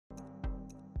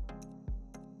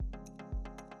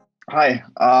Hi,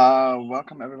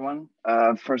 welcome everyone.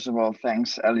 First of all,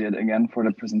 thanks Elliot again for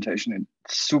the presentation.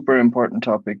 It's super important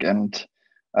topic, and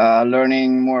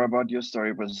learning more about your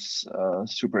story was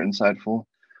super insightful.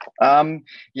 Um,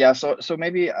 yeah, so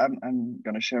maybe I'm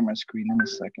gonna share my screen in a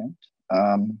second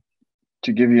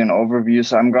to give you an overview.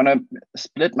 So I'm gonna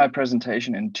split my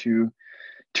presentation into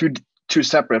two two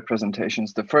separate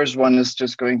presentations. The first one is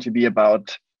just going to be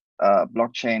about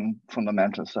blockchain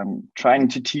fundamentals. So I'm trying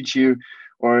to teach you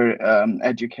or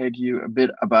educate you a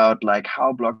bit about like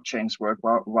how blockchains work,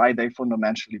 why they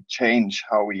fundamentally change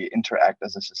how we interact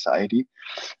as a society.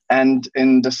 And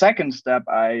in the second step,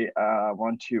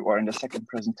 or in the second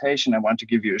presentation, I want to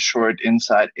give you a short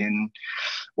insight in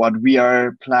what we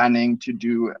are planning to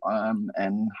do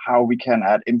and how we can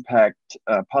add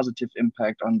positive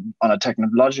impact on a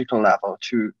technological level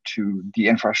to the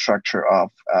infrastructure of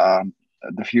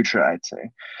the future, I'd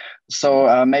say.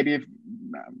 So maybe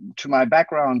to my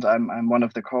background, I'm one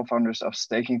of the co-founders of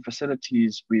Staking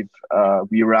Facilities.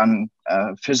 We run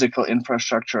physical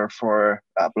infrastructure for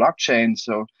blockchain.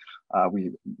 So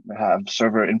we have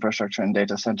server infrastructure and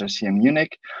data centers here in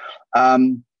Munich.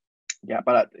 Yeah,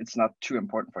 but it's not too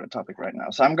important for the topic right now.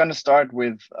 So I'm going to start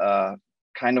with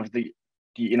kind of the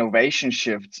innovation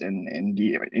shifts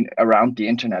around the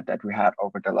internet that we had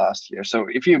over the last year. So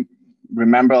if you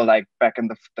remember, like back in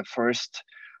the first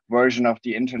version of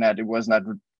the internet, it was not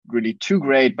really too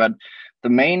great, but the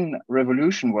main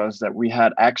revolution was that we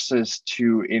had access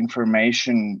to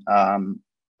information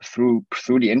through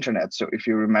the internet. So if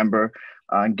you remember,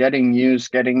 getting news,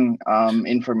 getting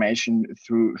information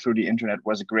through the internet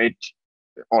was a great,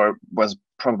 or was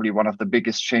probably one of the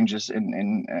biggest changes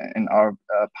in our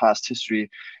past history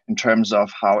in terms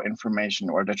of how information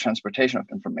or the transportation of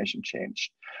information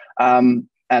changed.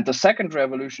 And the second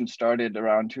revolution started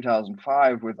around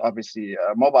 2005 with obviously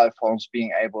mobile phones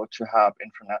being able to have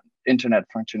internet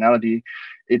functionality.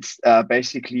 It's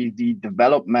basically the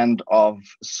development of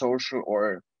social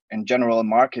or in general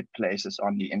marketplaces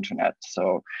on the internet.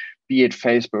 So be it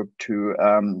Facebook to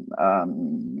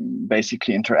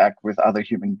basically interact with other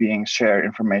human beings, share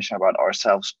information about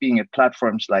ourselves, being it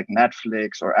platforms like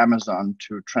Netflix or Amazon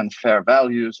to transfer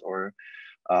values or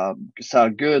sell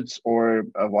goods or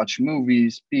watch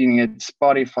movies, being it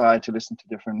Spotify to listen to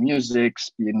different musics,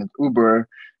 being it Uber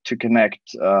to connect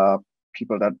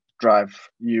people that drive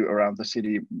you around the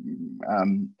city.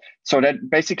 So that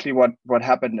basically what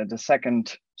happened in the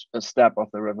second step of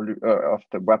the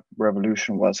web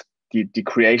revolution was the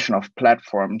creation of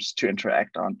platforms to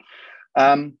interact on.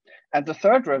 And the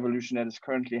third revolution that is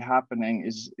currently happening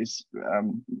is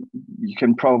you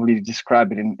can probably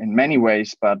describe it in many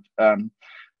ways, but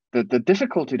the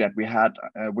difficulty that we had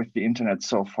with the internet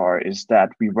so far is that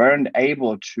we weren't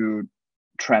able to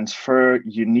transfer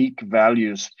unique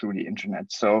values through the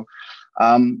internet. So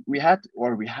we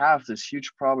have this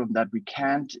huge problem that we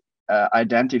can't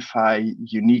identify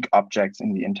unique objects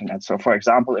in the internet. So for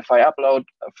example, if I upload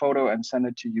a photo and send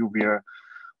it to you via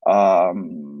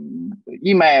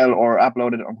email or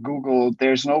upload it on Google,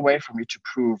 there's no way for me to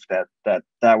prove that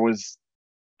was,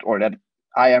 or that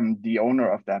I am the owner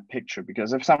of that picture,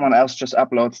 because if someone else just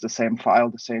uploads the same file,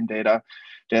 the same data,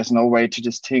 there's no way to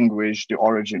distinguish the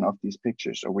origin of these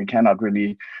pictures. So we cannot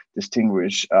really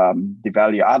distinguish the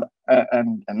value.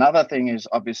 And another thing is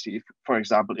obviously, for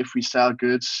example, if we sell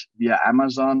goods via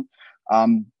Amazon,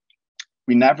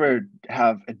 we never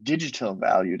have a digital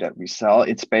value that we sell.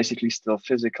 It's basically still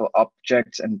physical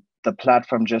objects, and the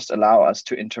platform just allow us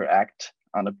to interact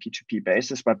on a P2P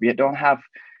basis, but we don't have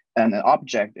an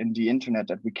object in the internet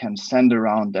that we can send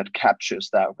around that captures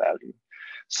that value.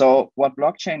 So what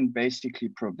blockchain basically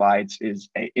provides is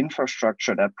an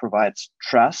infrastructure that provides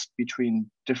trust between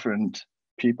different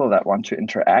people that want to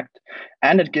interact,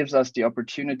 and it gives us the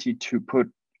opportunity to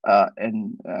put a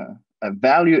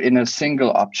value in a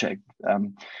single object.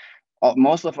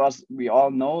 Most of us, we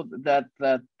all know that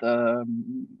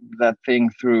thing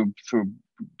through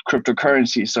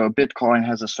cryptocurrency. So Bitcoin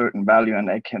has a certain value, and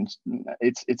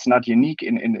it's not unique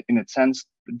in its sense.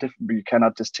 You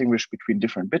cannot distinguish between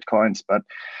different Bitcoins, but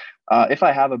if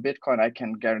I have a Bitcoin, I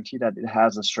can guarantee that it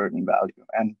has a certain value.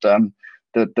 And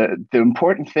the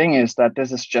important thing is that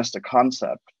this is just a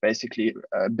concept. Basically,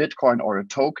 a Bitcoin or a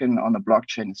token on a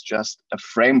blockchain is just a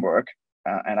framework.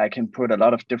 And I can put a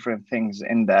lot of different things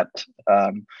in that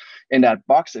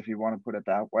box, if you want to put it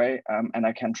that way, and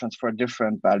I can transfer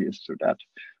different values through that.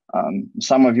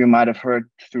 Some of you might have heard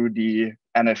through the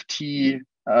NFT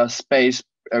space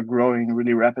growing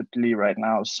really rapidly right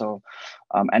now. So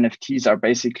NFTs are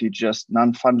basically just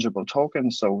non-fungible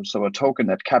tokens. So a token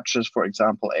that captures, for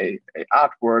example, a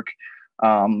artwork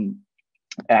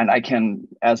And I can,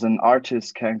 as an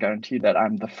artist, can guarantee that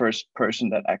I'm the first person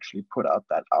that actually put out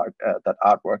that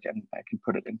artwork, and I can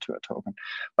put it into a token.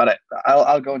 But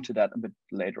I'll go into that a bit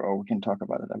later, or we can talk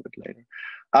about it a bit later.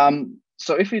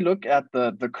 So if we look at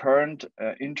the current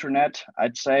internet,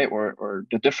 I'd say, or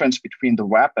the difference between the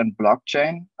web and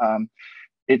blockchain,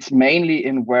 it's mainly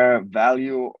in where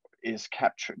value is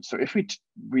captured. So if we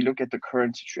look at the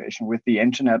current situation with the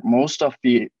internet, most of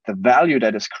the value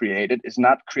that is created is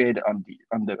not created on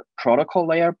the protocol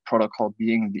layer, protocol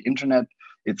being the internet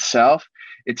itself.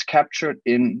 It's captured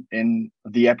in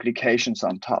the applications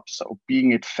on top. So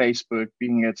being it Facebook,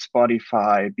 being it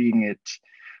Spotify, being it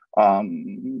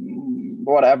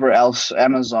whatever else,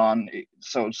 Amazon.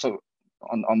 So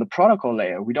on the protocol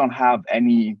layer, we don't have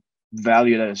any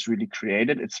value that is really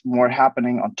created. It's more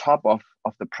happening on top of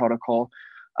the protocol,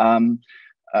 and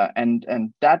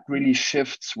that really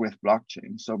shifts with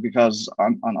blockchain. So because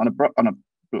on a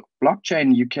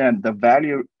blockchain, the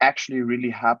value actually really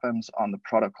happens on the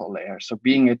protocol layer. So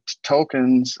being it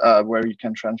tokens, where you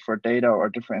can transfer data or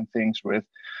different things with.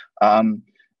 And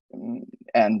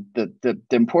the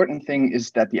important thing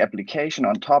is that the application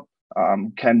on top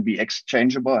can be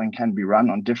exchangeable and can be run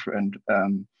on different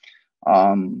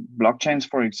blockchains,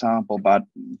 for example, but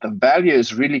the value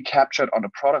is really captured on the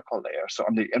protocol layer, so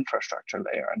on the infrastructure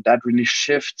layer, and that really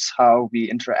shifts how we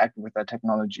interact with the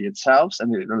technology itself,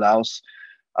 and it allows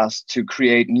us to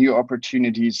create new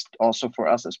opportunities also for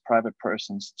us as private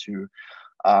persons to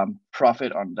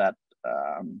profit on that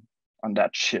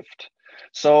shift.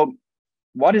 So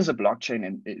what is a blockchain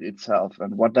in itself,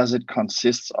 and what does it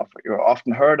consist of? You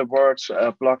often heard the words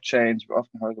blockchains, you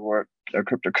often heard the word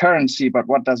cryptocurrency, but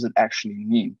what does it actually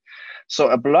mean? So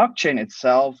a blockchain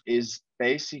itself is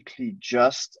basically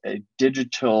just a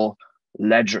digital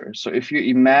ledger. So if you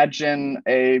imagine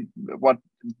what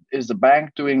is the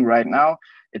bank doing right now,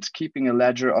 it's keeping a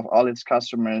ledger of all its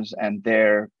customers and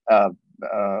their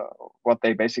what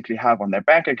they basically have on their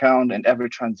bank account, and every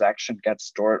transaction gets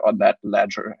stored on that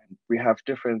ledger. And we have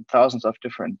thousands of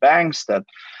different banks that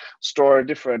store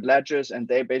different ledgers, and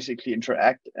they basically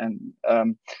interact and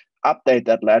update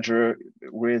that ledger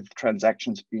with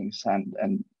transactions being sent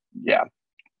and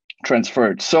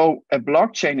transferred. So a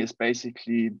blockchain is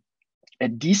basically a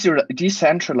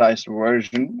decentralized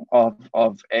version of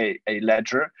a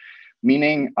ledger,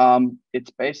 meaning it's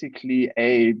basically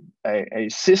a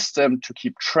system to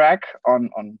keep track on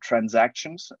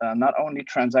transactions, not only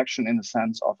transaction in the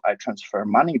sense of I transfer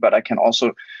money, but I can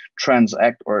also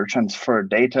transact or transfer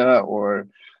data or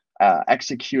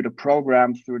execute a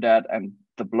program through that. And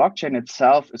the blockchain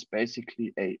itself is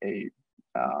basically a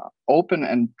open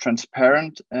and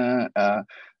transparent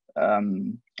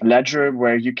ledger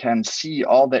where you can see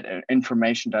all that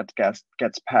information that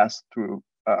gets passed through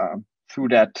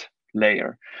that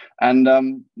layer. And a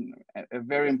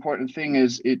very important thing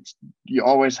is you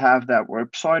always have that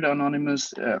word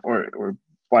pseudo-anonymous, or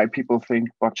why people think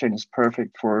blockchain is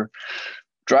perfect for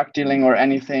drug dealing or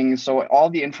anything. So all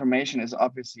the information is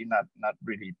obviously not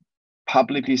really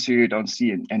publicly, so you don't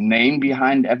see a name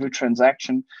behind every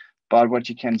transaction. But what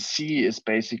you can see is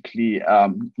basically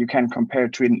you can compare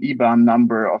to an IBAN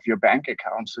number of your bank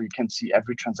account. So you can see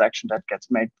every transaction that gets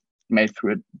made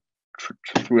through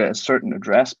a certain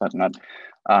address, but not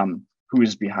who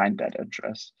is behind that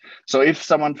address. So if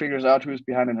someone figures out who is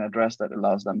behind an address, that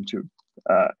allows them to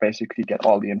basically get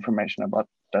all the information about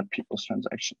that people's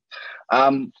transaction.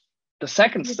 The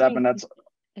second step, and that's...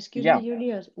 Excuse me,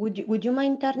 Julius, would you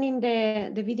mind turning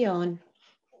the video on?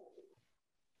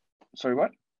 Sorry,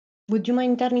 what? Would you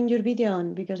mind turning your video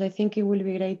on? Because I think it will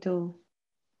be great to...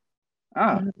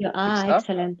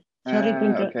 excellent. Sorry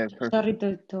to... Okay, perfect. Sorry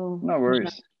to... No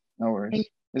worries. No worries.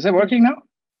 Is it working now?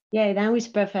 Yeah, now it's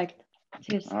perfect.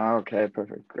 Cheers. Okay,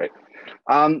 perfect. Great.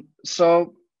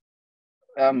 So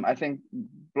I think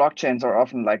blockchains are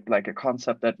often like a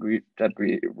concept that we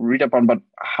read upon, but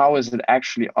how is it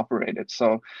actually operated?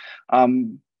 So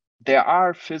there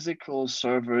are physical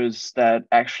servers that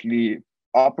actually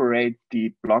operate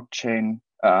the blockchain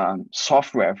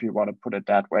software, if you want to put it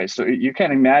that way. So you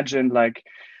can imagine like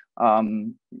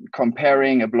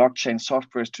comparing a blockchain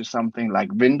software to something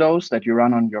like Windows that you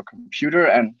run on your computer,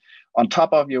 and on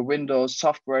top of your Windows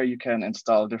software, you can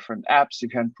install different apps, you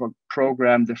can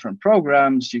program different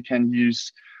programs, you can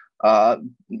use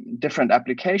different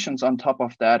applications on top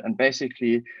of that. And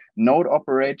basically node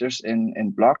operators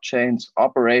in blockchains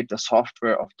operate the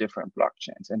software of different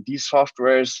blockchains. And these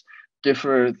softwares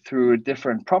differ through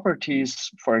different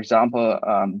properties. For example,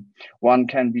 one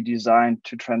can be designed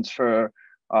to transfer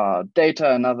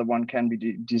data, another one can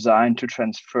be designed to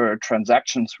transfer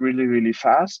transactions really, really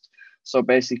fast. So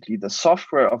basically, the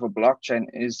software of a blockchain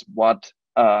is what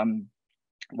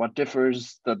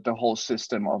differs the whole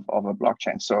system of a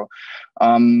blockchain. So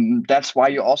that's why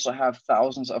you also have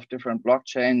thousands of different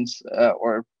blockchains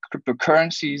or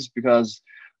cryptocurrencies, because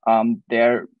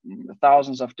there are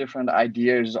thousands of different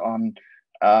ideas on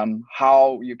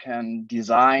how you can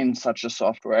design such a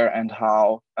software and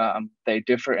how they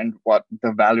differ and what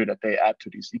the value that they add to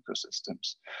these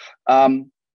ecosystems.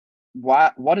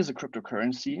 What is a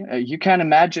cryptocurrency? You can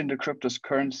imagine the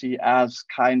cryptocurrency as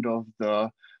kind of the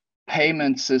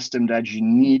payment system that you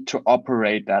need to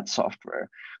operate that software.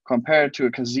 Compared to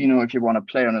a casino, if you want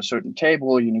to play on a certain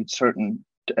table, you need certain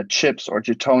chips or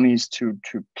jetonies to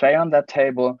play on that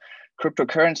table.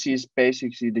 Cryptocurrency is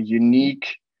basically the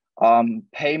unique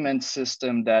payment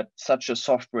system that such a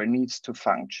software needs to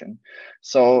function.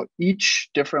 So each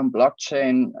different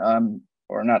blockchain,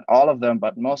 or not all of them,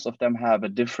 but most of them have a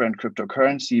different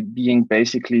cryptocurrency, being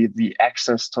basically the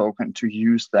access token to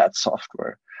use that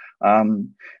software.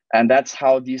 And that's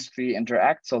how these three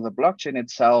interact. So the blockchain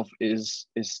itself is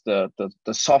the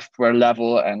software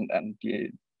level and the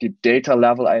data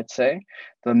level, I'd say.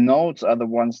 The nodes are the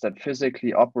ones that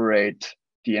physically operate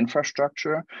the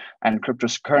infrastructure, and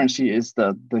cryptocurrency is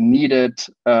the needed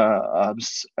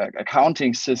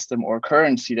accounting system or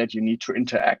currency that you need to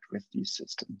interact with these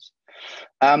systems.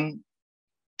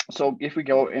 So if we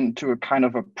go into a kind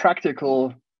of a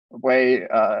practical way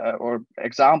or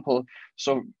example,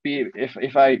 so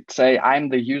if I say I'm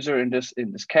the user in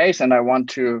this case, and I want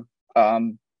to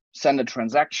send a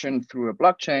transaction through a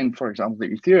blockchain, for example,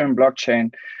 the Ethereum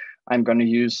blockchain, I'm going to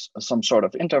use some sort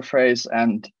of interface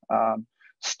and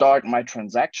start my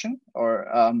transaction, or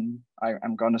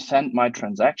I'm going to send my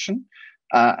transaction.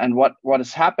 And what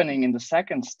is happening in the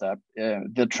second step,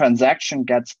 the transaction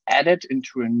gets added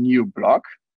into a new block,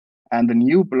 and the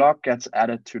new block gets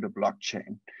added to the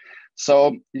blockchain.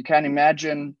 So you can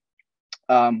imagine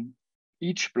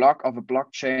each block of a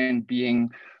blockchain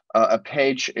being a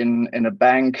page in a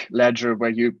bank ledger where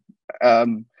you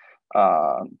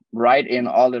write in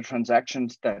all the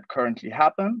transactions that currently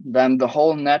happen. Then the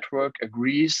whole network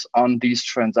agrees on these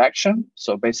transactions.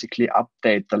 So basically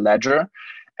update the ledger,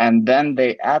 and then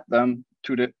they add them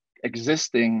to the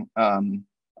existing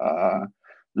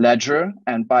ledger.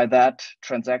 And by that,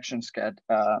 transactions get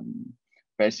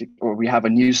or we have a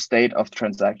new state of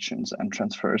transactions and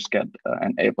transfers get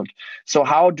enabled. So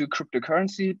how do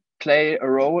cryptocurrency play a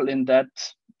role in that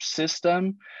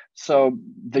system? So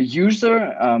the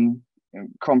user,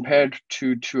 compared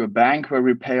to a bank where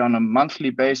we pay on a monthly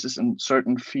basis and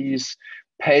certain fees,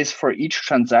 pays for each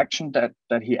transaction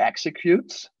that he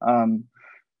executes.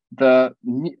 The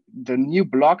new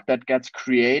block that gets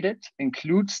created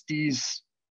includes these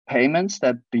payments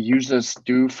that the users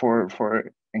do for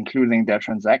including their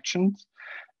transactions.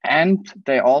 And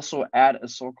they also add a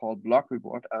so-called block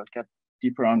reward. I'll get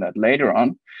deeper on that later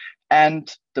on. And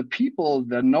the people,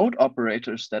 the node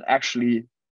operators that actually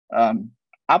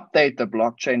update the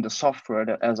blockchain, the software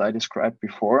that, as I described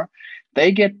before,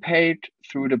 they get paid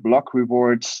through the block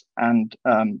rewards and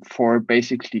for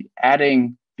basically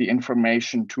adding the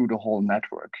information to the whole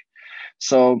network.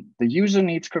 So the user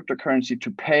needs cryptocurrency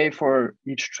to pay for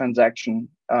each transaction.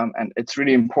 And it's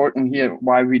really important here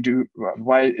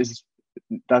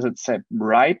does it say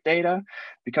write data?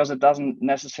 Because it doesn't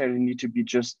necessarily need to be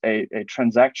just a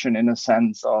transaction in a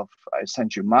sense of I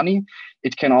sent you money.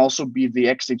 It can also be the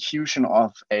execution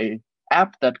of a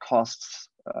app that costs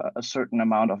a certain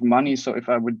amount of money. So if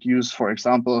I would use, for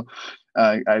example,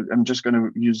 I'm just going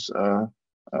to use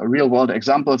real world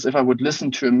examples. If I would listen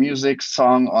to a music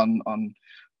song on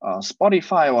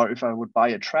Spotify, or if I would buy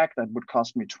a track that would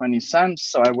cost me 20 cents,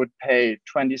 so I would pay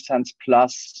 20 cents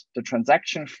plus the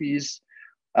transaction fees,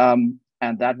 and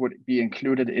that would be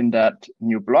included in that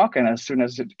new block. And as soon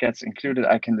as it gets included,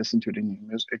 I can listen to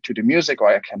the music, or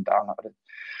I can download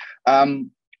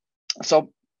it.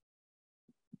 So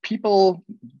people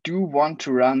do want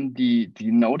to run the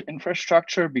node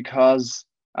infrastructure because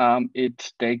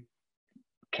they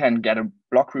can get a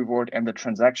block reward and the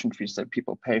transaction fees that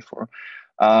people pay for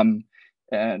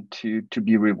to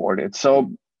be rewarded.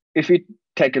 So if we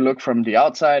take a look from the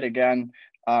outside again,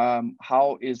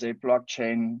 how is a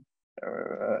blockchain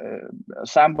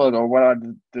assembled, or what are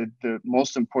the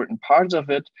most important parts of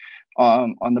it?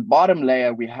 On the bottom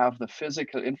layer, we have the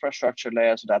physical infrastructure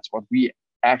layer. So that's what we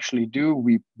actually do.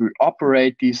 We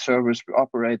operate these servers, we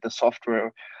operate the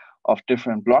software of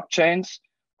different blockchains.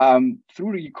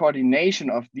 Through the coordination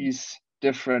of these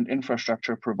different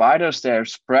infrastructure providers, they're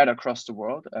spread across the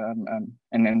world. And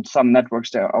in some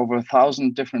networks, there are over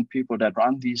 1,000 different people that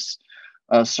run these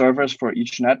servers for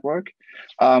each network.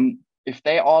 if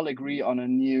they all agree on a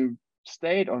new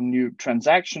state or new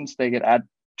transactions, they get added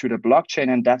to the blockchain,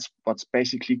 and that's what's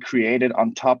basically created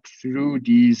on top through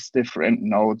these different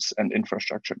nodes and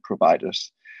infrastructure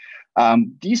providers.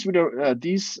 These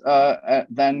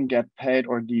then get paid,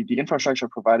 or the infrastructure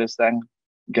providers then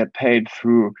get paid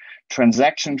through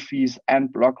transaction fees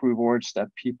and block rewards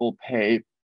that people pay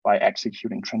by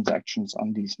executing transactions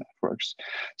on these networks.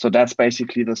 So that's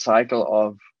basically the cycle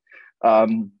of a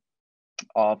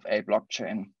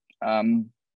blockchain.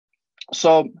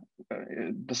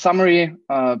 The summary: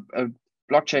 a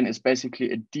blockchain is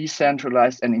basically a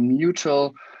decentralized and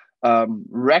immutable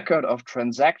record of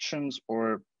transactions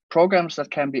or programs that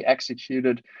can be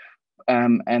executed,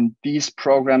 and these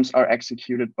programs are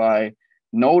executed by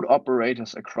node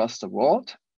operators across the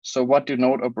world. So what do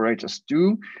node operators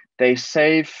do? They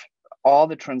save all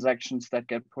the transactions that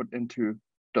get put into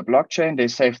the blockchain. They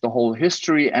save the whole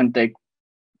history, and they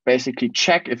basically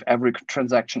check if every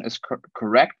transaction is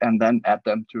correct and then add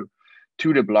them to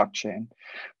the blockchain.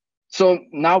 So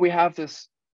now we have this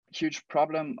huge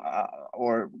problem,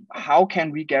 or how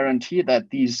can we guarantee that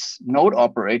these node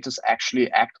operators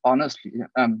actually act honestly?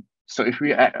 So if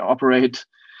we operate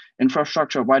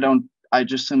infrastructure, why don't I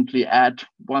just simply add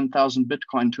 1,000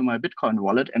 Bitcoin to my Bitcoin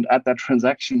wallet and add that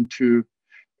transaction to,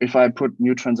 if I put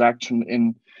new transaction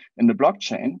in the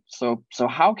blockchain? So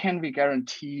how can we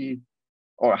guarantee,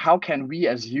 or how can we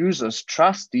as users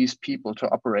trust these people to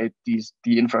operate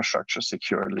the infrastructure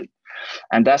securely?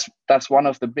 And that's one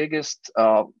of the biggest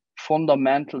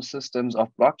fundamental systems of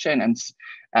blockchain,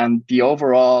 and the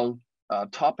overall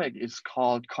topic is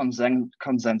called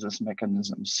consensus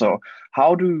mechanisms. So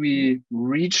how do we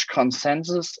reach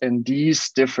consensus in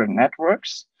these different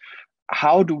networks?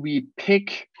 How do we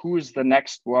pick who is the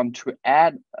next one to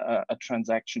add a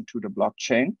transaction to the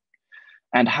blockchain?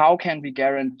 And how can we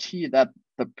guarantee that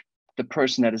the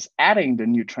person that is adding the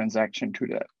new transaction to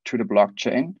the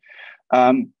blockchain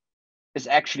is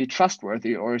actually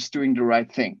trustworthy or is doing the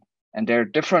right thing? And there are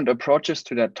different approaches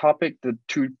to that topic. The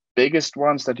two biggest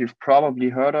ones that you've probably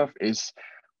heard of is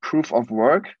proof of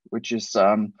work, which is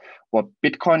what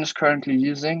Bitcoin is currently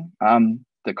using.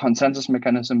 The consensus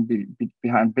mechanism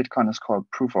behind Bitcoin is called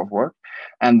proof of work.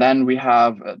 And then we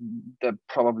have the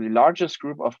probably largest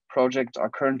group of projects are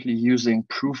currently using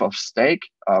proof of stake,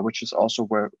 which is also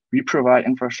where we provide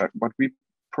infrastructure,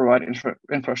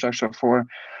 infrastructure for.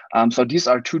 So these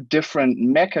are two different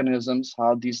mechanisms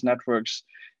how these networks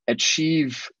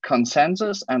achieve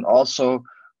consensus and also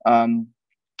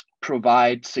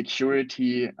provide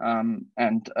security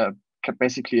and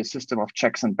basically a system of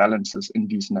checks and balances in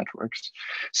these networks.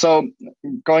 So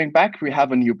going back, we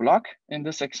have a new block in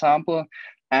this example,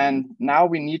 and now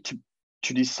we need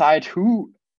to decide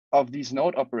who of these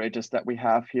node operators that we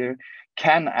have here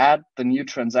can add the new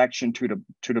transaction to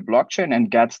the blockchain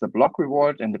and gets the block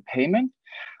reward and the payment.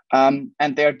 And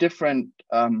there are different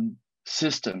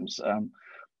systems.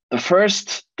 The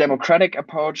first democratic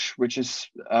approach, which is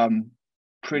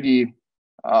pretty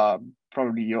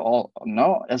probably you all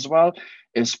know as well,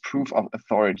 is proof of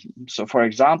authority. So for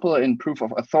example, in proof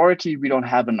of authority, we don't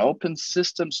have an open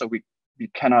system, so we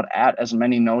cannot add as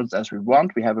many nodes as we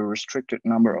want. We have a restricted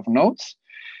number of nodes.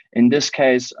 In this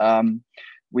case,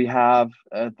 we have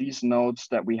these nodes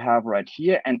that we have right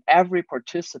here, and every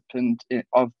participant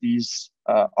of these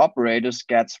operators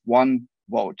gets one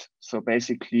vote. So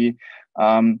basically,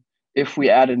 if we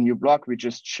add a new block, we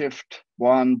just shift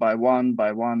one by one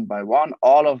by one by one.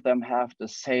 All of them have the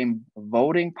same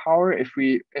voting power, if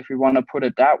we want to put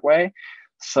it that way.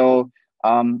 So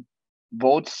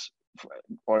votes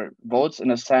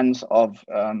in a sense of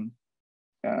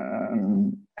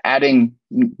adding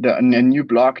a new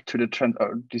block to the trend,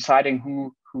 or deciding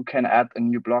who can add a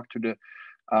new block to the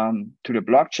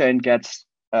blockchain gets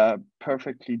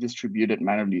perfectly distributed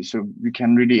manually. So we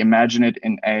can really imagine it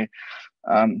in a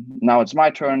now it's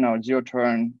my turn, now it's your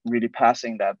turn, really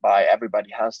passing that by. Everybody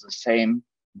has the same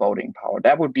voting power.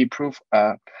 That would be proof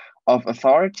of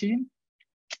authority.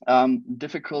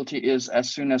 Difficulty is,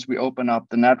 as soon as we open up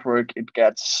the network, it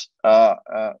gets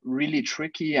really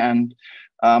tricky, and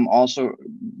also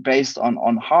based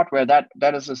on hardware. That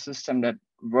is a system that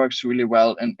works really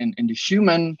well in a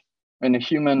human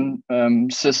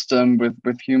system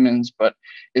with humans, but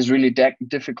is really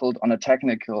difficult on a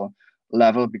technical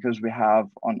level, because we have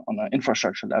on an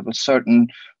infrastructure level certain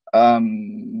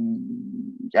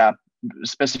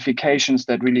specifications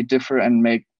that really differ and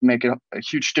make a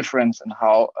huge difference in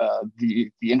how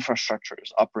the infrastructure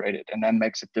is operated, and then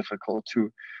makes it difficult to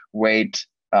weight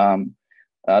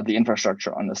the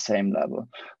infrastructure on the same level.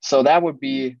 So that would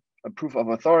be a proof of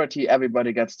authority,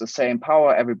 everybody gets the same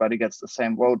power, everybody gets the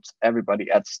same votes, everybody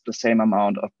adds the same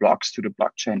amount of blocks to the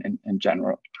blockchain in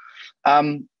general.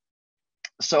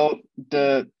 So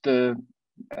the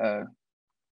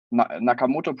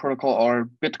Nakamoto protocol or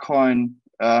Bitcoin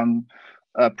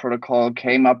protocol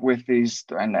came up with these,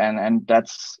 and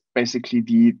that's basically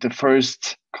the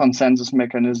first consensus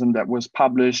mechanism that was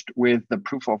published with the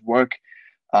proof of work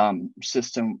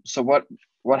system. So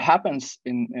what happens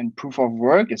in proof of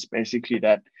work is basically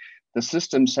that the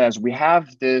system says we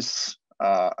have this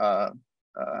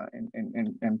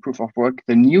in proof of work,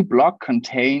 the new block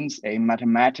contains a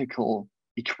mathematical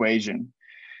equation,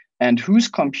 and whose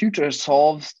computer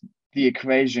solves the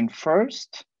equation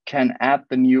first can add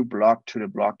the new block to the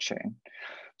blockchain.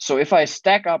 So if I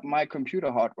stack up my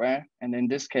computer hardware, and in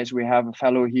this case, we have a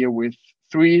fellow here with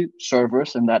 3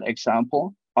 servers in that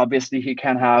example, obviously he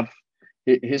can have,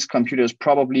 his computers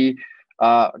probably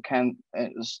can,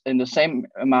 in the same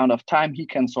amount of time, he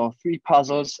can solve 3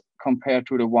 puzzles compared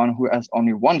to the one who has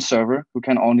only 1 server who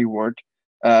can only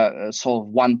solve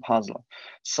 1 puzzle.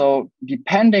 So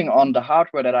depending on the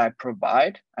hardware that I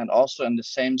provide, and also in the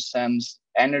same sense,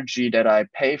 energy that I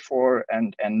pay for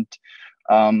and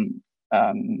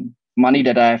money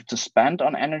that I have to spend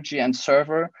on energy and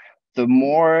server, the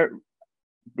more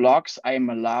blocks I am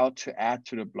allowed to add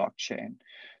to the blockchain.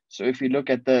 So if we look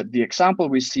at the example,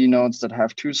 we see nodes that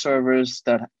have 2 servers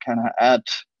that can add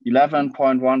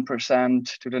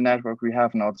 11.1% to the network. We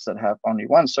have nodes that have only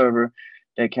 1 server.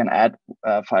 They can add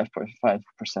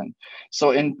 5.5%.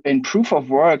 So in proof of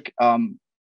work,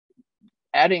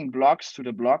 adding blocks to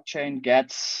the blockchain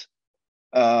gets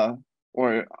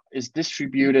or is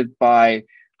distributed by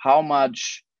how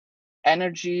much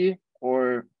energy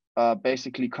or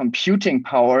basically computing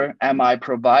power am I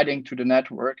providing to the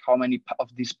network? How many of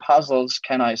these puzzles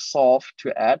can I solve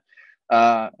to add?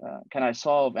 Can I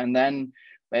solve? And then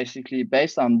basically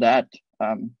based on that,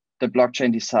 the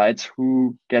blockchain decides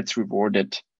who gets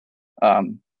rewarded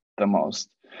the most.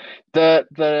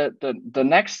 The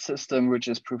next system, which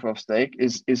is proof of stake,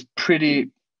 is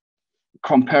pretty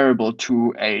comparable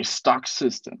to a stock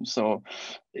system. So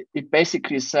it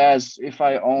basically says if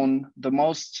I own the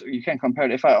most, you can compare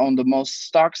it, if I own the most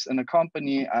stocks in a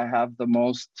company, I have the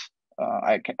most,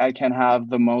 I can have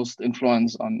the most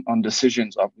influence on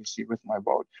decisions, obviously, with my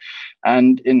vote.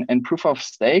 And in proof of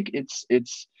stake, it's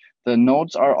the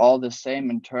nodes are all the same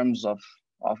in terms of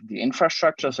the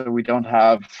infrastructure. So we don't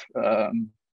have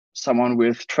someone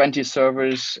with 20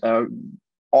 servers,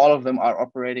 all of them are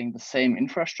operating the same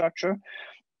infrastructure,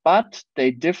 but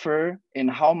they differ in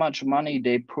how much money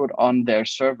they put on their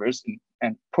servers.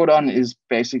 And put on is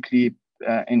basically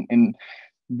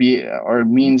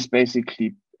means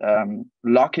basically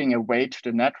locking away to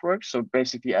the network. So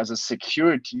basically as a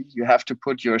security, you have to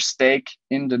put your stake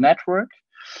in the network.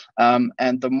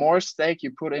 And the more stake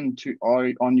you put into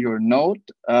or on your node,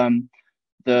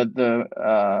 the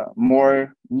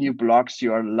more new blocks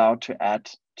you are allowed to add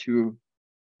to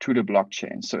the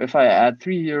blockchain. So if I add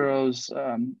 3 euros,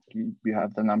 you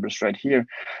have the numbers right here.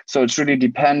 So it's really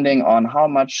depending on how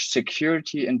much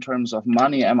security in terms of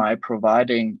money am I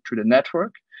providing to the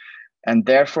network. And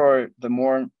therefore, the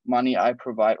more money I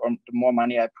provide or the more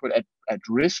money I put at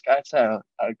risk, I'd say,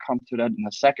 I'll come to that in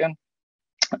a second,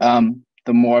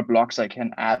 the more blocks I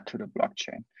can add to the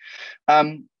blockchain.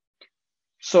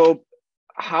 So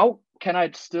how can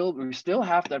we still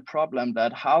have that problem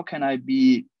that how can I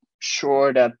be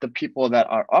sure that the people that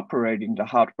are operating the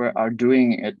hardware are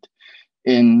doing it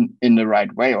in the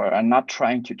right way or are not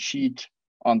trying to cheat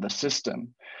on the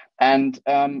system? And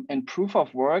in proof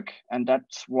of work, and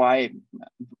that's where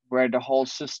the whole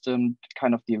system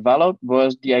kind of developed,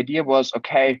 was the idea was,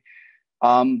 okay,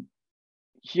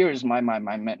 here's my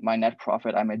net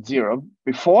profit, I'm at 0.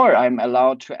 Before I'm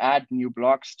allowed to add new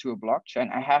blocks to a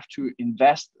blockchain, I have to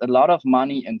invest a lot of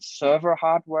money in server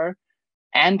hardware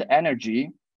and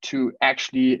energy to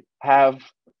actually have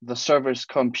the servers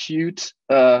compute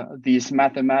these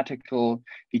mathematical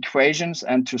equations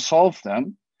and to solve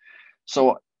them.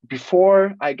 So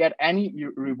before I get any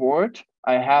reward,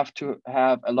 I have to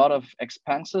have a lot of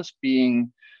expenses,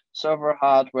 being server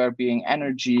hardware, being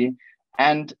energy.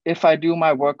 And if I do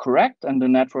my work correct and the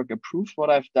network approves what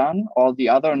I've done, all the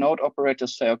other node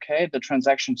operators say, okay, the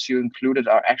transactions you included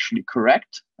are actually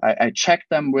correct. I checked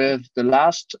them with the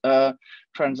last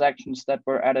transactions that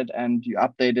were added and you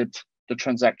updated the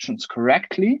transactions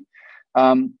correctly.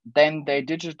 Then they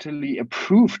digitally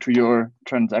approve to your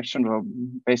transaction, or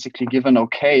basically give an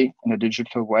okay in a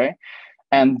digital way.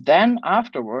 And then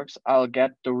afterwards, I'll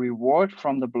get the reward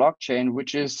from the blockchain,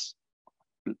 which is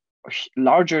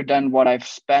larger than what I've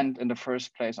spent in the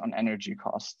first place on energy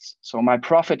costs. So my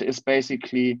profit is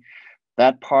basically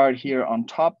that part here on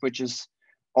top, which is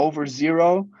over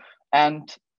zero. And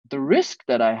the risk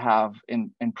that I have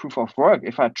in proof of work,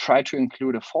 if I try to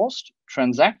include a false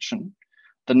transaction,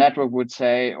 the network would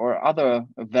say, or other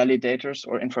validators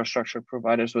or infrastructure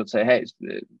providers would say, hey,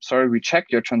 sorry, we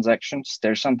checked your transactions.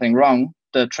 There's something wrong.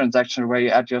 The transaction where you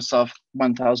add yourself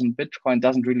 1,000 Bitcoin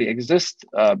doesn't really exist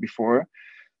before.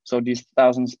 So these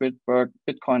thousands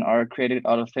Bitcoin are created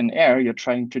out of thin air. You're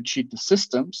trying to cheat the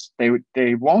systems.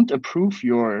 They won't approve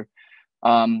your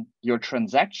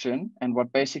transaction. And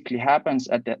what basically happens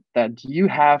at that you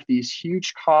have these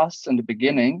huge costs in the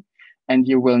beginning, and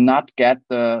you will not get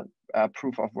the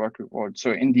proof of work reward.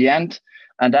 So in the end,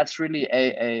 and that's really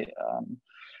a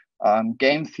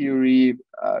game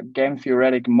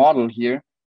theoretic model here.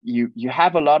 You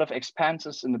have a lot of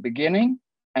expenses in the beginning,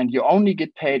 and you only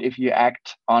get paid if you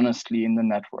act honestly in the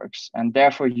networks, and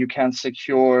therefore you can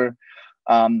secure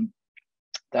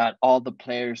that all the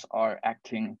players are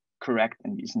acting correct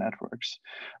in these networks.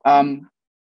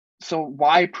 So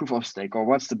why proof of stake, or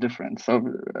what's the difference? So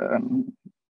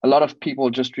a lot of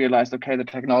people just realized, okay, the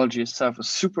technology itself is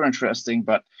super interesting,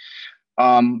 but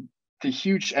the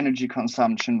huge energy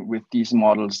consumption with these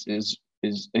models is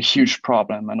a huge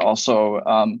problem. And also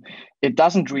it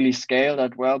doesn't really scale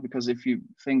that well, because if you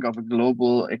think of a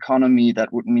global economy,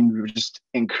 that would mean we would just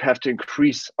have to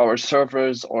increase our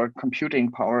servers or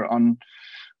computing power on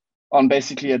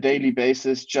basically a daily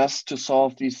basis just to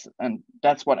solve these. And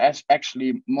that's what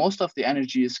actually most of the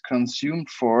energy is consumed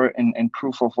for in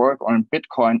proof of work or in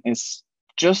Bitcoin, is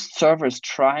just servers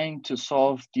trying to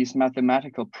solve these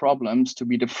mathematical problems to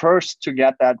be the first to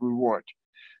get that reward.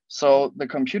 So the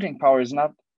computing power is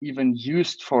not even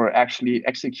used for actually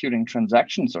executing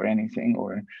transactions or anything,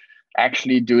 or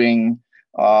actually doing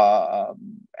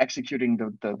executing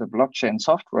the blockchain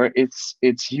software.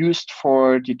 It's used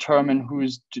for determining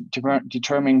who's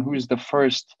the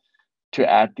first to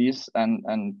add these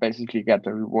and basically get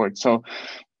the reward. So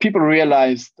people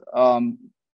realized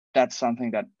that's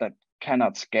something that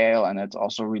cannot scale, and it's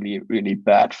also really, really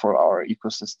bad for our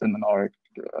ecosystem and our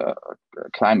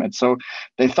climate. So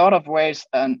they thought of ways,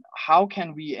 and how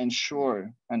can we ensure,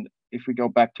 and if we go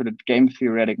back to the game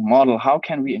theoretic model, how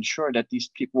can we ensure that these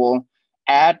people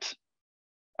add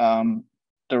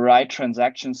the right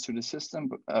transactions to the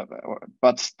system,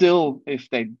 but still, if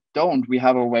they don't, we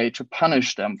have a way to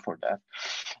punish them for that.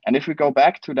 And if we go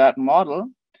back to that model,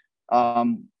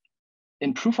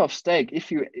 in proof of stake,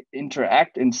 if you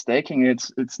interact in staking,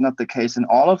 it's not the case in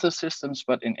all of the systems,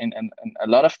 but in a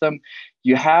lot of them,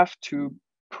 you have to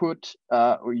put,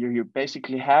 or you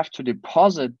basically have to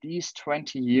deposit these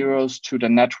 20 euros to the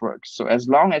network. So as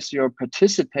long as you're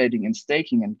participating in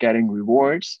staking and getting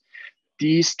rewards,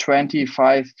 these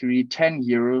 25, 3, 10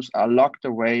 euros are locked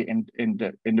away in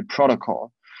the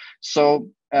protocol. So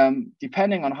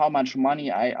depending on how much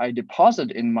money I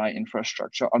deposit in my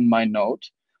infrastructure on my node,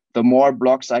 the more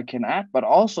blocks I can add, but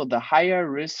also the higher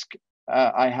risk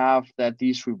I have that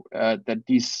the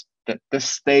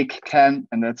stake can,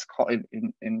 and that's called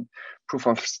in proof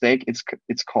of stake,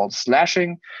 it's called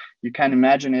slashing. You can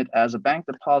imagine it as a bank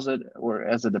deposit or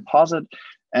as a deposit.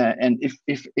 And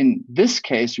if in this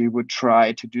case we would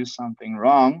try to do something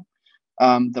wrong,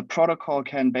 the protocol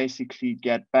can basically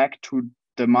get back to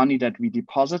the money that we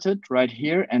deposited right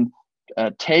here and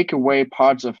take away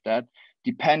parts of that,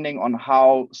 depending on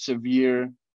how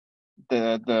severe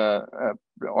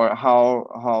or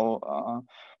how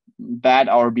bad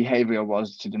our behavior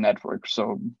was to the network.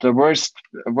 So the worst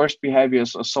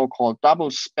behaviors are so-called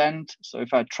double spend. So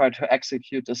if I try to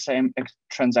execute the same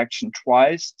transaction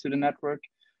twice to the network,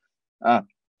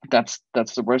 that's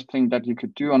the worst thing that you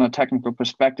could do on a technical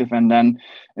perspective. And then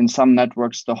in some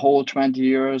networks, the whole 20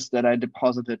 euros that I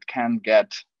deposited can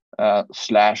get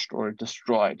slashed or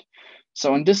destroyed.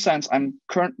 So in this sense, I'm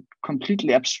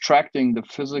completely abstracting the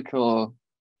physical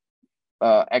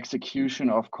execution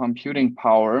of computing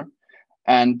power,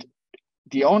 and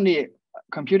the only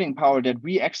computing power that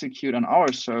we execute on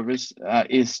our service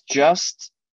is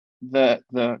just the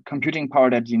computing power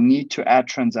that you need to add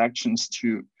transactions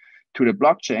to the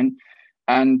blockchain.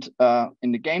 And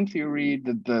in the game theory,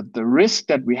 the risk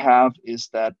that we have is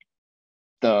that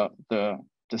the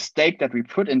stake that we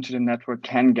put into the network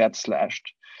can get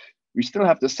slashed. We still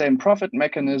have the same profit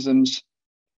mechanisms.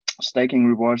 Staking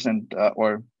rewards and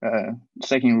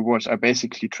staking rewards are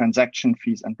basically transaction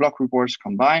fees and block rewards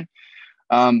combined.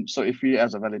 So if we,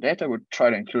 as a validator, would try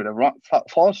to include a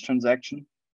false transaction,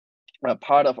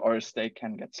 part of our stake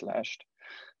can get slashed.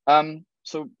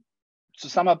 So to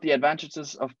sum up the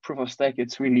advantages of proof of stake,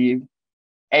 it's really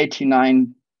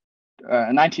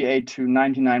 98 to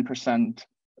 99%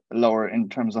 lower in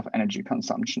terms of energy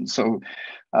consumption. So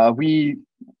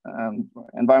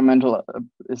environment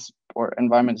is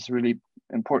really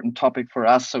important topic for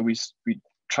us. So we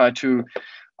try to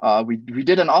we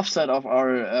did an offset of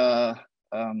our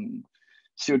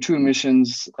CO2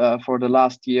 emissions for the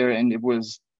last year, and it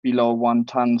was below 1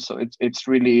 ton. So it's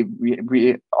really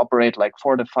we operate like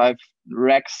 4 to 5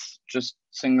 racks, just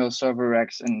single server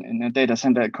racks in a data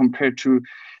center, compared to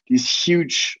these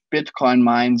huge Bitcoin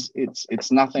mines.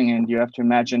 It's nothing, and you have to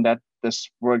imagine that this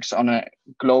works on a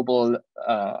global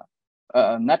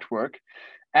network.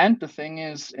 And the thing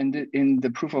is, in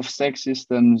the proof of stake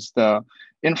systems, the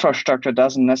infrastructure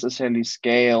doesn't necessarily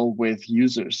scale with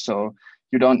users. So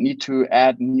you don't need to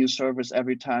add new servers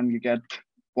every time you get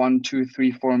 1, 2,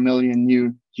 3, 4 million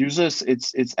new users.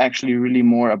 It's actually really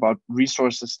more about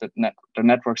resources that the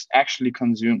networks actually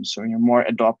consume. So you're more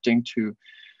adopting to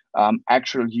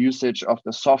actual usage of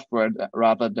the software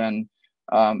rather than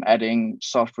adding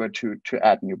software to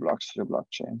add new blocks to the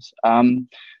blockchains.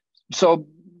 So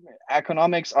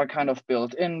economics are kind of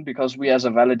built in because we as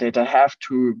a validator have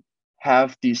to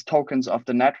have these tokens of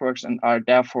the networks and are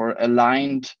therefore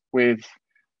aligned with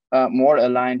more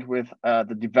aligned with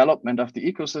the development of the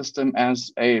ecosystem.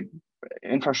 As a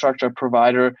infrastructure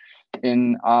provider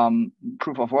in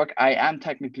proof of work, I am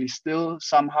technically still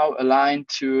somehow aligned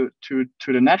to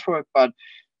the network, but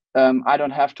I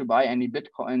don't have to buy any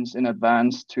Bitcoins in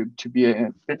advance to be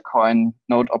a Bitcoin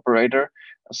node operator.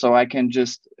 So I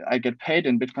get paid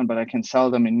in Bitcoin, but I can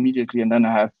sell them immediately. And then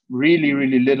I have really,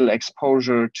 really little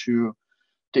exposure to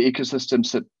the ecosystem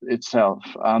itself.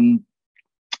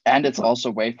 And it's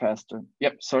also way faster.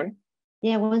 Yep, sorry.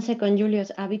 Yeah, 1 second,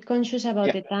 Julius. A bit conscious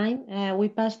about the time. We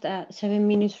passed 7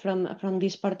 minutes from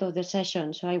this part of the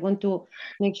session. So I want to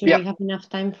make sure we have enough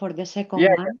time for the second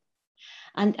one.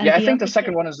 And I think the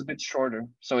second one is a bit shorter.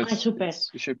 So it's super. It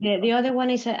should be the other one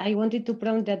is I wanted to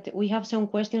prompt that we have some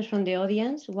questions from the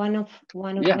audience. One of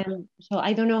them. So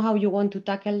I don't know how you want to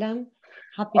tackle them.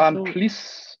 Happy to.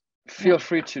 Please feel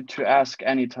free to ask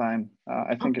anytime.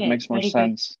 I think it makes more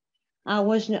sense. I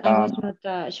was not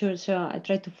sure, so I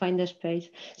tried to find the space.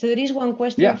 So there is one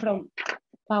question from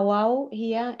Pawao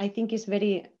here. I think it's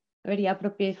very, very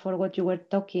appropriate for what you were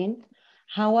talking.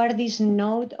 How are these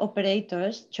node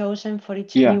operators chosen for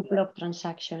each new block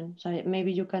transaction? So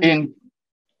maybe you can.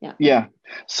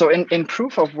 So in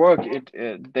proof of work,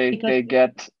 they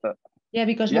get.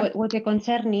 Because what the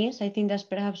concern is, I think that's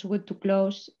perhaps good to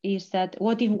close, is that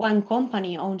what if one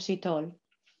company owns it all?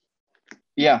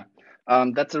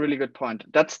 That's a really good point.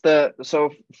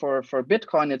 So for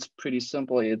Bitcoin, it's pretty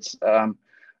simple. It's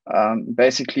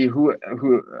basically who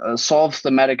solves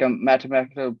the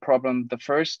mathematical problem the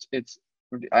first.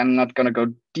 I'm not going to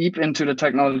go deep into the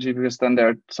technology because then there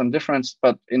are some difference.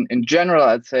 But in general,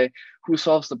 I'd say who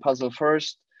solves the puzzle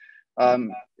first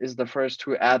is the first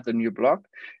to add the new block.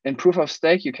 In proof of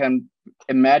stake, you can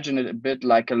imagine it a bit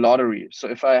like a lottery. So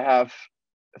if I have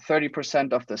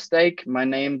 30% of the stake, my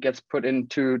name gets put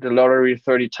into the lottery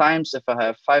 30 times. If I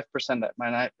have 5%,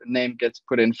 my name gets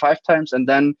put in 5 times. And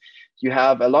then you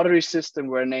have a lottery system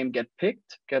where a name gets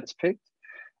picked.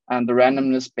 And the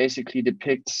randomness basically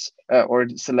depicts or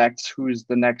selects who is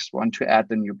the next one to add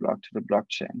the new block to the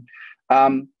blockchain.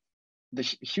 The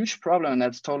huge problem, and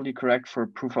that's totally correct for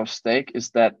proof of stake,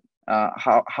 is that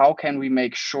how can we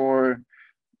make sure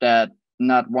that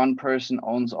not one person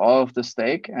owns all of the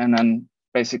stake, and then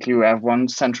basically we have one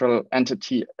central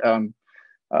entity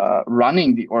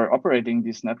running or operating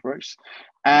these networks.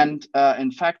 And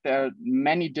in fact, there are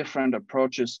many different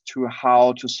approaches to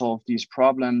how to solve these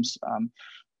problems.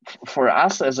 For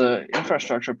us as an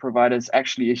infrastructure provider, it's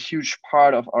actually a huge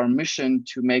part of our mission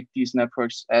to make these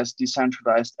networks as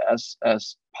decentralized as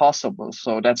possible.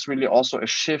 So that's really also a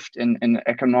shift in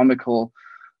economical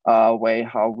way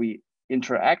how we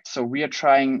interact. So we are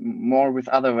trying more with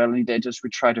other validators.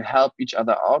 We try to help each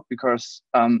other out because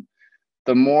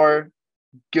the more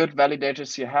good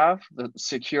validators you have, the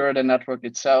secure the network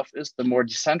itself is, the more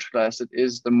decentralized it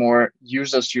is, the more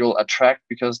users you'll attract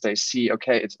because they see,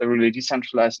 okay, it's a really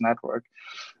decentralized network.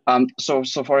 So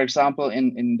for example,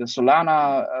 in the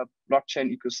Solana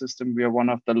blockchain ecosystem, we are one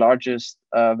of the largest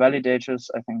validators,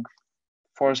 I think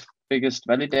 4th biggest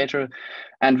validator,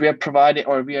 and we are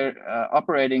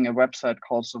operating a website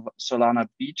called Solana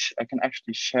Beach. I can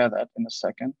actually share that in a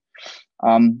second.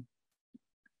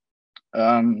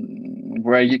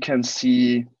 Where you can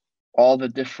see all the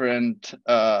different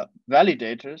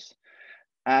validators.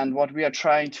 And what we are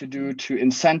trying to do to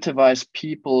incentivize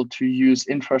people to use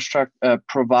infrastructure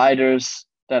providers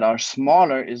that are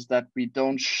smaller is that we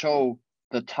don't show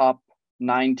the top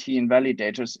 19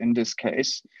 validators in this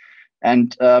case,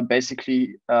 and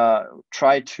basically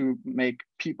try to make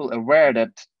people aware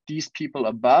that these people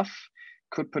above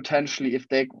could potentially, if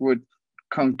they would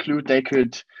conclude, they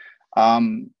could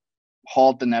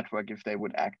halt the network if they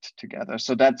would act together.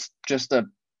 So that's just a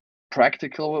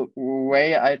practical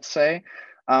way, I'd say.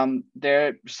 There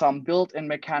are some built-in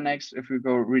mechanics, if we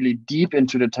go really deep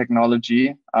into the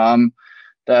technology,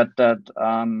 that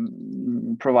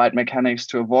provide mechanics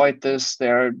to avoid this.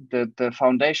 They're the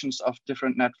foundations of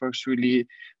different networks really.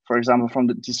 For example, from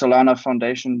the Solana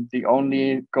Foundation, the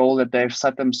only goal that they've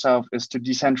set themselves is to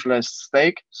decentralize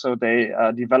stake. So they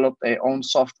developed their own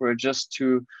software just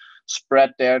to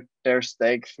spread their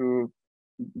stake through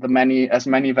as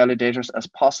many validators as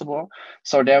possible.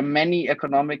 So there are many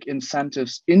economic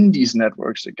incentives in these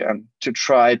networks again to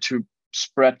try to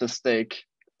spread the stake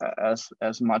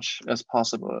as much as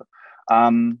possible.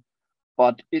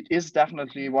 But it is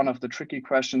definitely one of the tricky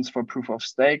questions for proof of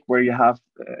stake, where you have,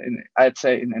 I'd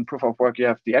say in proof of work, you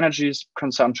have the energy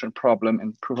consumption problem.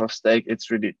 In proof of stake,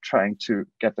 it's really trying to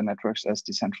get the networks as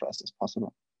decentralized as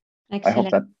possible. Excellent. I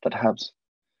hope that helps.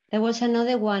 There was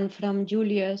another one from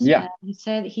Julius. Yeah. He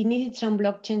said he needed some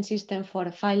blockchain system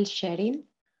for file sharing.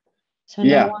 So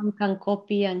no one can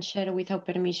copy and share without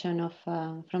permission of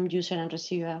from user and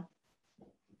receiver.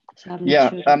 So I'm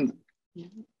not sure.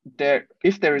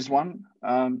 If there is one,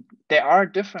 there are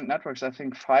different networks. I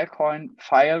think Filecoin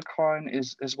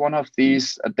is one of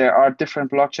these. There are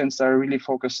different blockchains that are really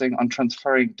focusing on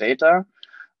transferring data.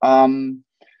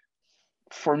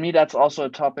 For me, that's also a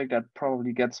topic that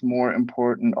probably gets more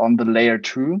important on the layer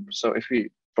 2. So if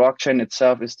blockchain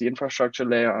itself is the infrastructure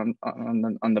layer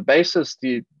on the basis,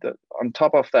 on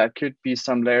top of that could be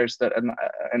some layers that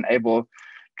enable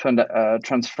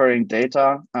transferring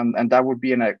data, and that would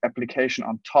be an application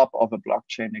on top of a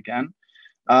blockchain again.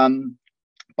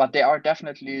 But there are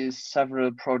definitely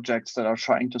several projects that are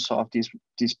trying to solve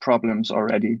these problems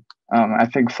already. I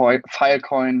think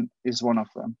Filecoin is one of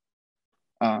them.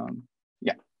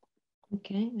 Yeah.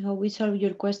 Okay, how we solve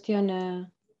your question,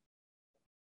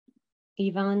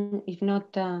 Ivan? If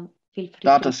not, feel free.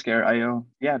 Datascare.io.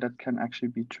 Yeah, that can actually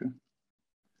be true.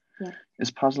 Yeah.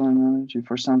 Is puzzle an analogy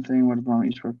for something? What about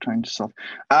each we're trying to solve?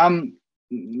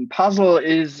 Puzzle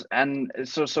is, and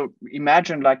so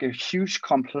imagine like a huge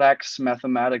complex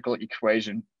mathematical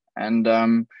equation, and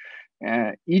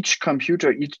each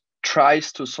computer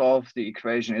tries to solve the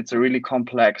equation. It's a really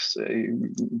complex,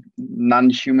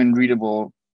 non-human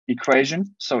readable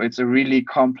equation. So it's a really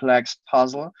complex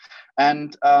puzzle,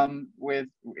 and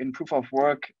in proof of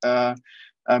work, the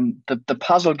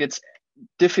puzzle gets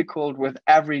difficult with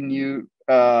every new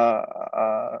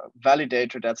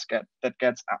validator that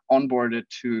gets onboarded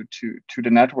to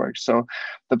the network. So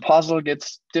the puzzle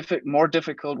gets more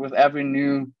difficult with every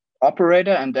new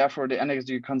operator, and therefore the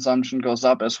energy consumption goes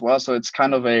up as well. So it's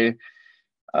kind of a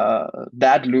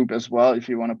dead loop as well, if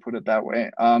you want to put it that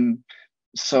way.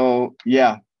 So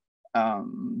yeah,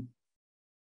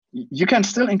 you can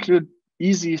still include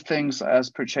easy things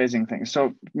as purchasing things.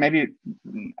 So maybe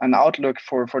an outlook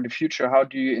for the future, how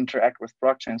do you interact with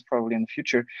blockchains probably in the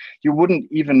future? You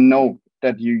wouldn't even know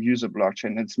that you use a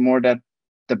blockchain. It's more that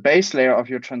the base layer of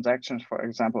your transactions, for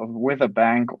example, with a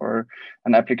bank or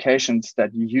an applications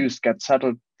that you use get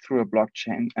settled through a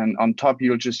blockchain. And on top,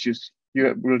 you will just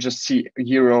see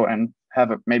euro and have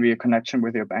maybe a connection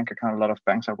with your bank account. A lot of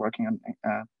banks are working on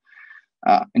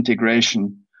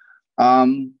integration.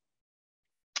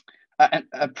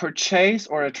 A purchase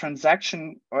or a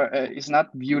transaction is not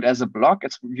viewed as a block,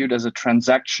 it's viewed as a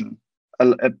transaction.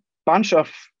 A bunch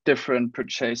of different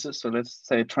purchases, so let's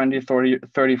say 20,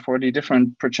 30, 40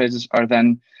 different purchases are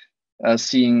then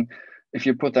seen, if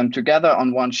you put them together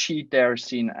on one sheet, they're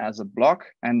seen as a block,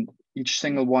 and each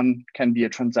single one can be a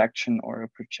transaction or a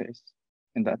purchase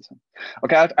in that sense.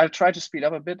 Okay, I'll try to speed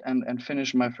up a bit and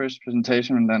finish my first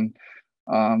presentation, and then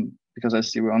because I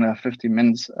see we only have 15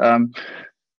 minutes.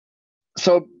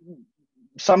 So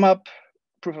sum up,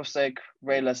 proof of stake,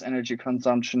 way less energy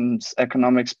consumptions,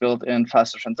 economics built in,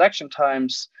 faster transaction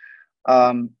times.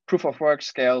 Proof of work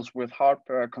scales with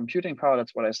hardware computing power.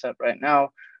 That's what I said right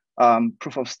now.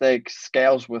 Proof of stake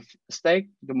scales with stake.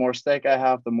 The more stake I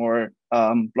have, the more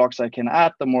blocks I can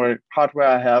add. The more hardware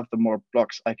I have, the more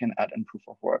blocks I can add in proof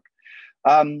of work.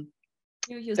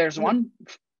 There's one.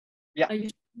 Yeah. Are you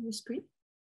sharing your screen?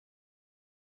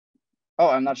 Oh,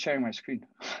 I'm not sharing my screen.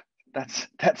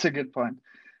 That's a good point.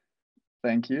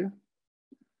 Thank you.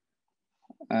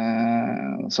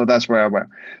 So that's where I were.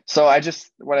 So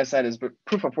what I said is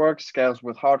proof of work scales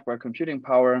with hardware computing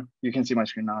power. You can see my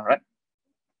screen now, right?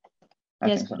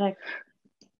 Yes, correct.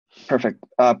 Perfect.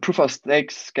 Proof of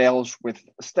stake scales with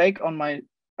stake on my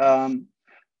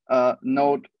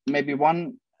node. Maybe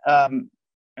one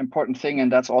important thing,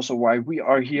 and that's also why we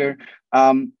are here.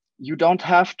 You don't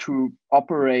have to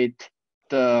operate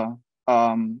the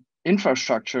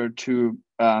infrastructure to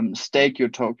stake your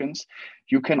tokens.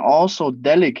 You can also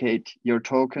delegate your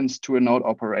tokens to a node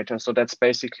operator. So that's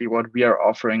basically what we are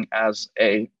offering as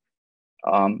a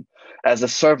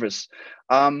service.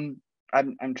 I'm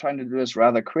trying to do this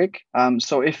rather quick.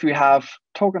 So if we have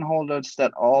token holders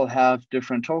that all have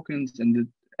different tokens in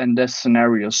this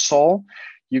scenario Sol,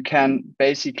 you can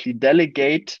basically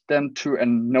delegate them to a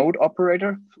node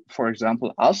operator, for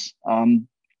example, us.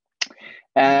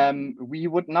 We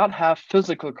would not have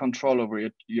physical control over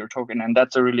your token, and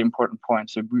that's a really important point.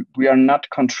 So we are not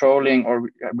controlling, or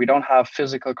we don't have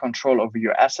physical control over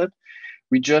your asset.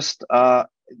 We just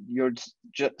your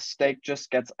stake just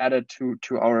gets added to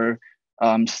our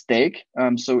stake.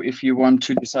 So if you want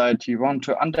to decide you want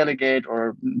to undelegate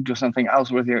or do something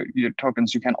else with your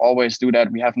tokens, you can always do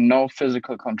that. We have no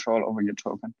physical control over your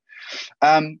token.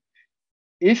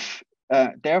 If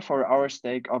therefore our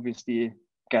stake obviously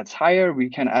gets higher, we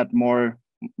can add more.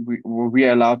 We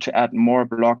are allowed to add more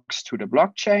blocks to the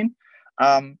blockchain.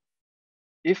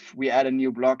 If we add a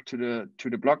new block to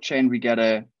the blockchain, we get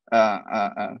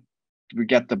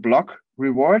the block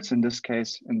rewards. In this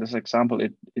case, in this example,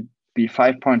 it be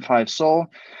 5.5 Sol.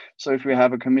 So if we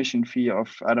have a commission fee of,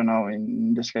 I don't know,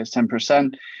 in this case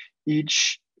 10%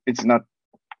 each, it's not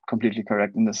completely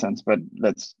correct in the sense, but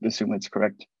let's assume it's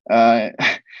correct.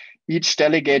 Each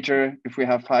delegator, if we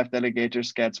have 5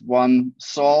 delegators, gets 1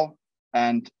 Sol,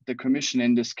 and the commission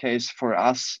in this case for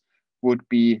us would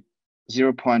be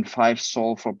 0.5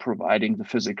 Sol for providing the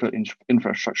physical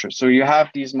infrastructure. So you have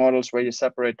these models where you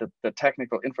separate the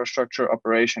technical infrastructure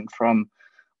operation from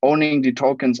owning the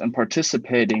tokens and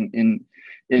participating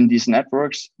in these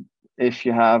networks. If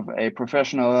you have a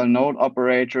professional node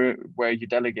operator where you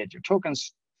delegate your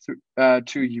tokens to,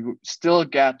 you still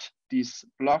get these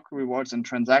block rewards and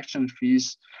transaction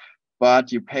fees,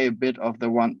 but you pay a bit of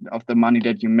the money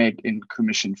that you make in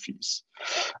commission fees.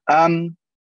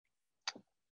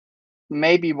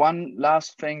 Maybe one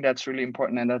last thing that's really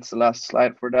important, and that's the last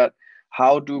slide for that.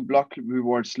 How do block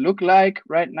rewards look like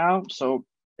right now? So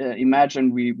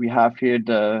imagine we have here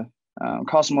the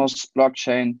Cosmos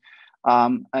blockchain.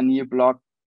 A new block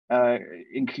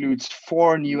includes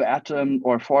 4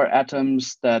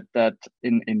 atoms that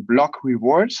in block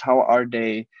rewards. How are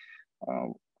they?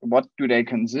 What do they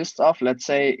consist of? Let's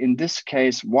say in this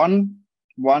case, one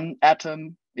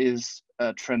atom is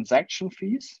transaction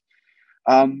fees.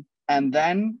 And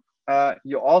then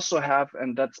you also have,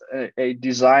 and that's a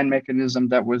design mechanism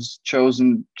that was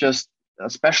chosen just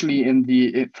especially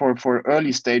for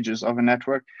early stages of a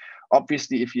network.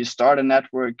 Obviously, if you start a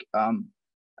network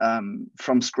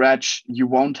from scratch, you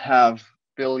won't have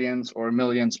billions or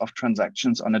millions of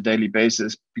transactions on a daily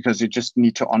basis because you just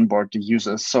need to onboard the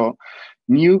users. So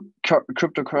new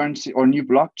cryptocurrency or new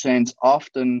blockchains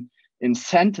often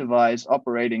incentivize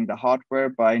operating the hardware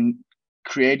by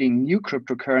creating new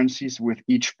cryptocurrencies with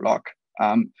each block.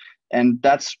 And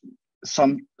that's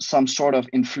some sort of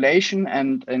inflation.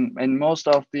 And in most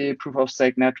of the proof of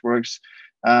stake networks,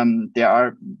 there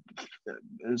are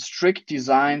strict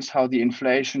designs how the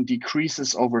inflation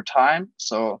decreases over time.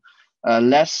 So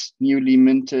less newly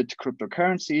minted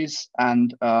cryptocurrencies.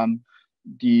 And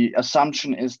the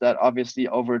assumption is that obviously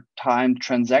over time,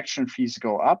 transaction fees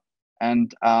go up,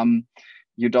 and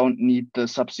you don't need the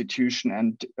substitution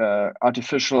and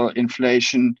artificial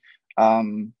inflation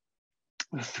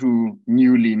through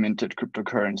newly minted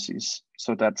cryptocurrencies.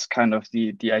 So that's kind of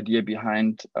the idea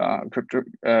behind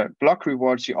block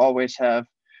rewards. You always have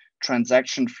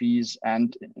transaction fees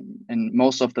and in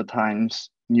most of the times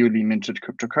newly minted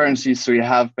cryptocurrencies. So you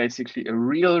have basically a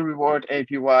real reward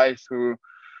APY through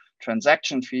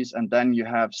transaction fees, and then you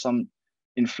have some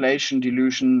inflation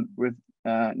dilution with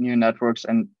new networks,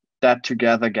 and that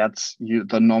together gets you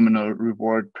the nominal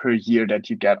reward per year that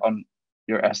you get on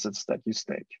your assets that you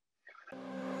stake.